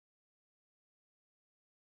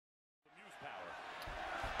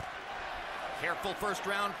Careful first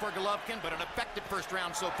round for Golovkin, but an effective first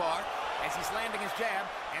round so far as he's landing his jab,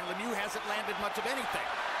 and Lemieux hasn't landed much of anything.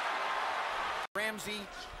 Ramsey,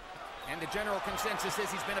 and the general consensus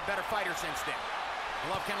is he's been a better fighter since then.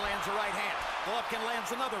 Golovkin lands a right hand. Golovkin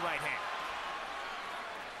lands another right hand.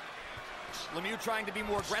 Lemieux trying to be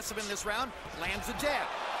more aggressive in this round, lands a jab,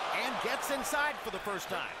 and gets inside for the first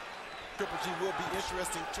time. Triple G will be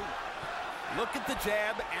interesting too. Look at the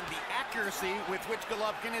jab and the accuracy with which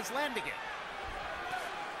Golovkin is landing it.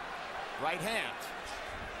 Right hand.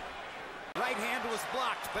 Right hand was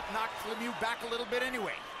blocked, but knocked Lemieux back a little bit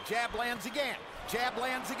anyway. Jab lands again. Jab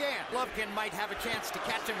lands again. Golovkin might have a chance to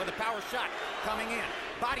catch him with a power shot coming in.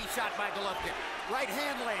 Body shot by Golovkin. Right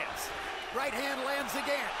hand lands. Right hand lands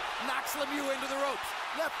again. Knocks Lemieux into the ropes.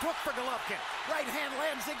 Left hook for Golovkin. Right hand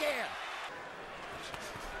lands again.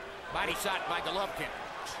 Body shot by Golovkin.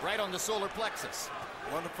 Right on the solar plexus.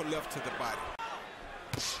 Wonderful left to the body.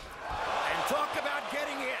 And talk about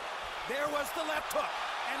getting in. There was the left hook.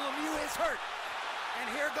 And Lemieux is hurt. And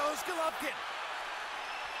here goes Golovkin.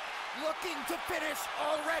 Looking to finish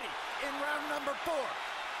already in round number 4.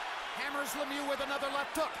 Hammers Lemieux with another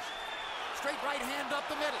left hook. Straight right hand up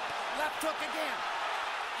the middle. Left hook again.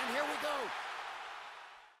 And here we go.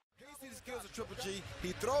 Here you see the skills of Triple G.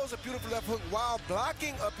 He throws a beautiful left hook while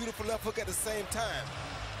blocking a beautiful left hook at the same time.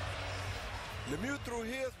 Lemieux threw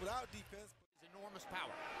his without defense. His enormous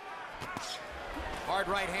power. Hard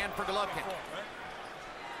right hand for Golovkin.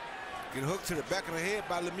 Get hooked to the back of the head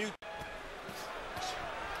by Lemieux.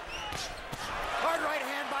 Hard right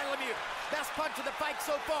hand by Lemieux. Best punch of the fight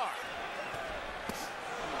so far.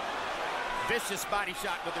 Vicious body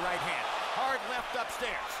shot with the right hand. Hard left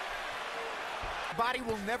upstairs. Body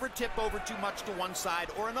will never tip over too much to one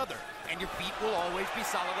side or another, and your feet will always be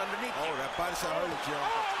solid underneath you. Oh, that body shot hurt him, Jim.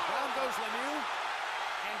 Down goes Lemieux,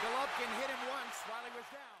 and Golovkin hit him once while he was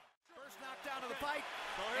down. First knockdown of the fight,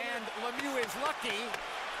 and Lemieux is lucky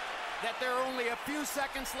that there are only a few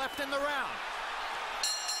seconds left in the round.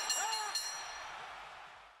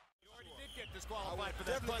 He already did get disqualified for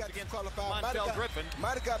that punch against Montel Griffin.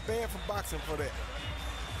 Might have got banned from boxing for that.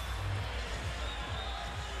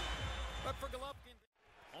 But for Golovkin,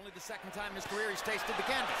 only the second time in his career he's tasted the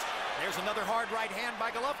canvas. There's another hard right hand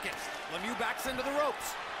by Golovkin. Lemieux backs into the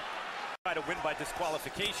ropes. Try to win by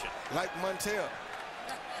disqualification. Like Montel.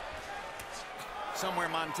 Somewhere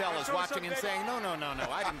Montel is watching and saying, no, no, no, no,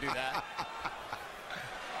 I didn't do that.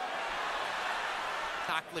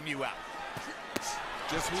 Knock Lemieux out.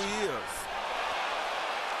 Just who he is.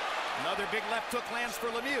 Another big left hook lands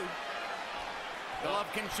for Lemieux.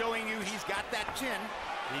 Golovkin showing you he's got that chin.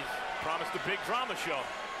 He's promised a big drama show.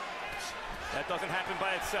 That doesn't happen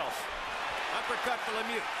by itself. Uppercut for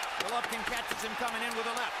Lemieux. Golovkin catches him coming in with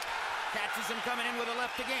a left. Catches him coming in with a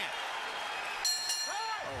left again.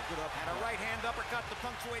 Oh, good up. And a right hand uppercut to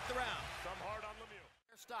punctuate the round. Some hard on Lemieux.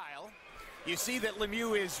 Style. You see that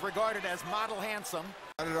Lemieux is regarded as model handsome.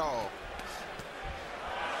 Not at all.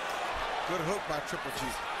 Good hook by Triple G.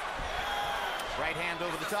 Right hand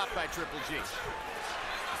over the top by Triple G.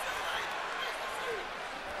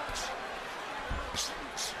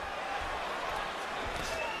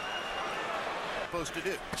 Supposed to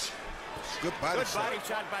do. Good body shot. Good body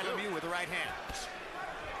shot by Lemieux with the right hand.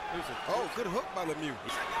 Oh, good hook by Lemieux.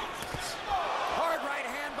 Hard right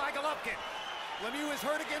hand by Golovkin. Lemieux is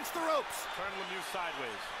hurt against the ropes. Turn Lemieux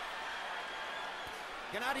sideways.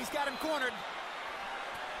 Gennady's got him cornered.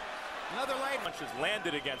 Another leg. Punches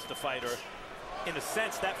landed against the fighter. In a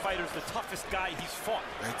sense, that fighter's the toughest guy he's fought.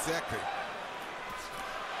 Exactly.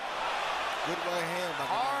 Good right hand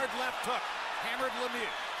by Hard left hook. Hammered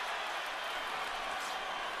Lemieux.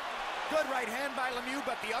 Good right hand by Lemieux,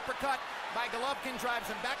 but the uppercut by Golovkin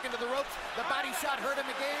drives him back into the ropes. The body shot hurt him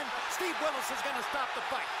again. Steve Willis is going to stop the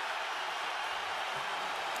fight.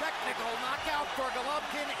 Technical knockout for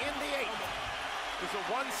Golovkin in the 8th. It's a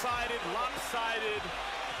one-sided, lopsided,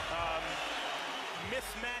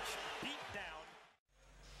 mismatch beatdown.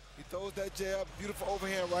 He throws that jab, beautiful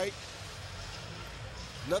overhand right.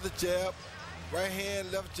 Another jab, right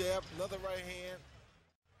hand, left jab, another right hand.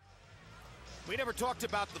 We never talked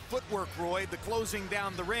about the footwork, Roy, the closing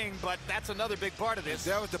down the ring, but that's another big part of this.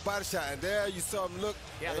 And that was the body shot, and there you saw him look.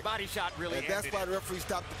 Yeah, the body shot really ended. And that's why the referee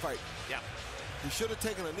stopped the fight. Yeah. He should have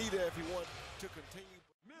taken a knee there if he wanted to continue.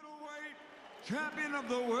 Middleweight champion of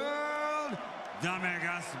the world, Gennady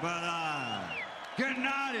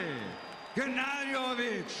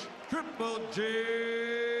Golovkin, Triple G.